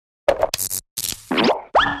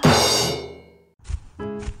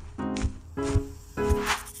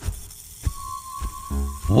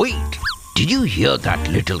Wait, did you hear that,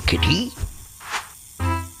 little kitty?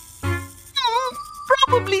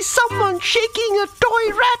 Probably someone shaking a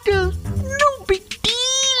toy rattle. No big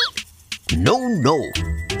deal. No,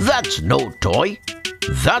 that's no toy.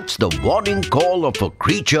 That's the warning call of a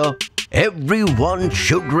creature everyone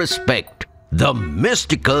should respect. The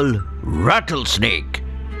mystical rattlesnake.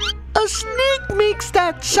 A snake makes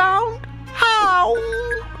that sound? How?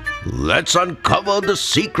 Let's uncover the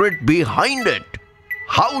secret behind it.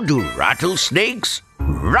 How do rattlesnakes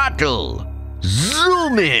rattle?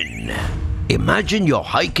 Zoom in. Imagine you're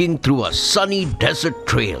hiking through a sunny desert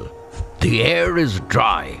trail. The air is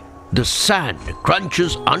dry. The sand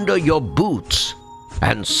crunches under your boots.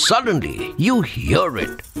 And suddenly you hear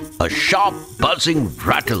it. A sharp buzzing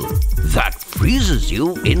rattle that freezes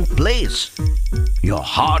you in place. Your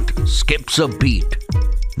heart skips a beat.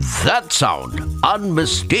 That sound,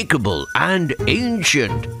 unmistakable and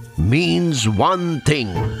ancient, means one thing.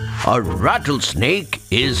 A rattlesnake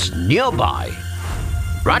is nearby.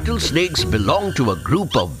 Rattlesnakes belong to a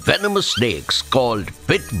group of venomous snakes called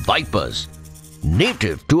pit vipers,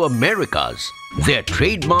 native to Americas. Their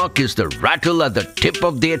trademark is the rattle at the tip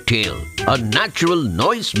of their tail, a natural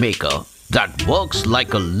noisemaker that works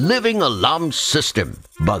like a living alarm system.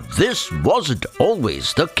 But this wasn't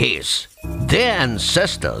always the case. Their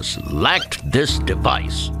ancestors lacked this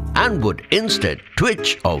device and would instead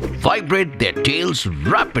twitch or vibrate their tails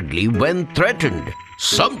rapidly when threatened,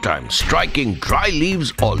 sometimes striking dry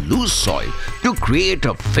leaves or loose soil to create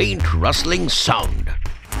a faint rustling sound.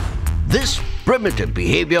 This primitive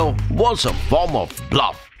behavior was a form of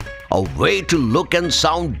bluff, a way to look and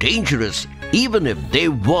sound dangerous even if they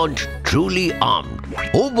weren't truly armed.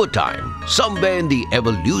 Over time, somewhere in the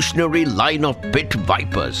evolutionary line of pit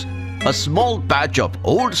vipers, a small patch of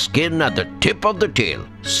old skin at the tip of the tail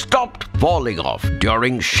stopped falling off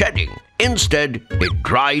during shedding. Instead, it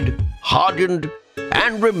dried, hardened,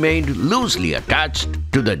 and remained loosely attached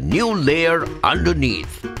to the new layer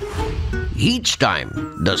underneath. Each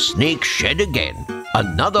time the snake shed again,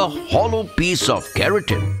 another hollow piece of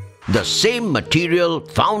keratin, the same material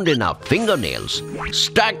found in our fingernails,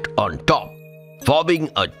 stacked on top, forming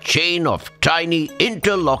a chain of tiny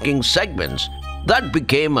interlocking segments that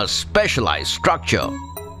became a specialized structure,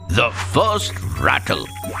 the first rattle.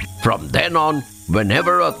 From then on,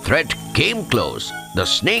 whenever a threat came close, the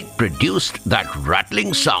snake produced that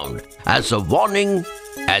rattling sound as a warning,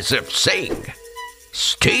 as if saying,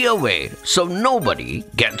 "Stay away so nobody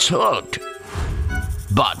gets hurt."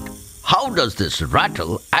 But how does this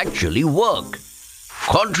rattle actually work?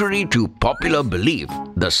 Contrary to popular belief,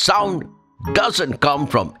 the sound doesn't come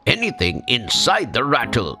from anything inside the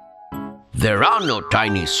rattle. There are no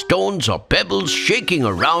tiny stones or pebbles shaking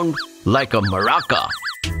around like a maraca.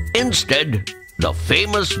 Instead, the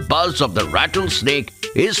famous buzz of the rattlesnake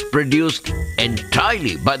is produced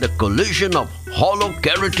entirely by the collision of hollow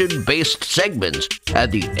keratin-based segments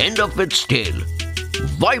at the end of its tail,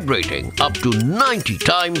 vibrating up to 90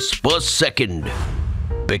 times per second.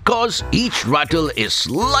 Because each rattle is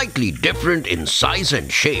slightly different in size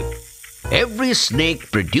and shape, every snake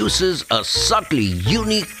produces a subtly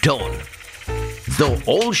unique tone. Though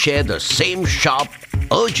all share the same sharp,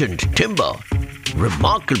 urgent timbre,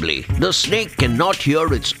 remarkably, the snake cannot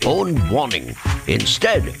hear its own warning.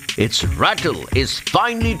 Instead, its rattle is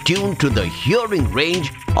finely tuned to the hearing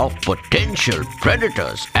range of potential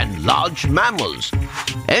predators and large mammals,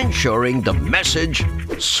 ensuring the message,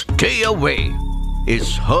 "Stay away,"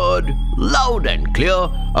 is heard loud and clear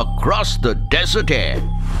across the desert air.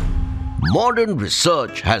 Modern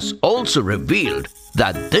research has also revealed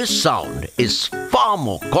that this sound is far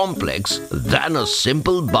more complex than a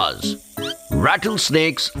simple buzz.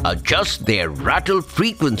 Rattlesnakes adjust their rattle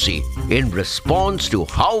frequency in response to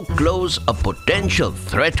how close a potential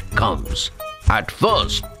threat comes. At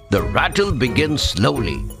first, the rattle begins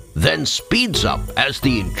slowly, then speeds up as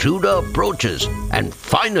the intruder approaches and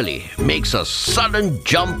finally makes a sudden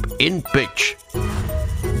jump in pitch.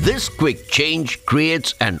 This quick change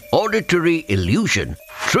creates an auditory illusion,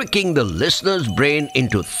 tricking the listener's brain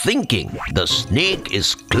into thinking the snake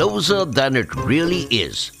is closer than it really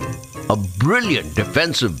is. A brilliant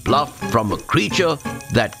defensive bluff from a creature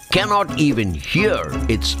that cannot even hear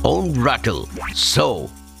its own rattle. So,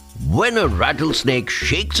 when a rattlesnake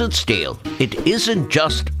shakes its tail, it isn't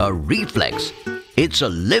just a reflex. It's a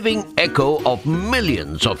living echo of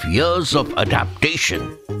millions of years of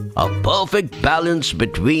adaptation. A perfect balance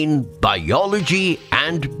between biology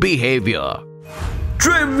and behavior.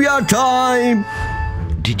 Trivia time!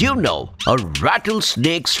 Did you know a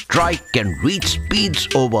rattlesnake's strike can reach speeds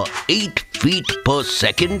over 8 feet per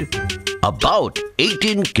second? About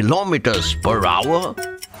 18 kilometers per hour?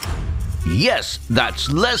 Yes, that's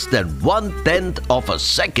less than 1/10 of a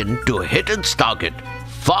second to hit its target.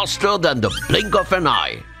 Faster than the blink of an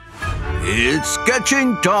eye. It's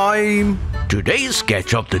sketching time. Today's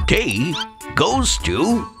sketch of the day goes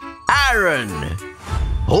to Aaron.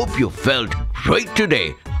 Hope you felt great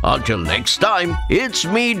today. Until next time, it's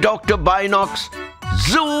me, Dr. Binocs,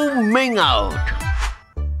 zooming out.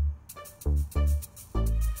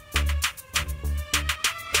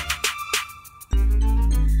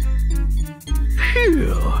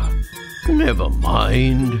 Phew, never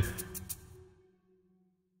mind.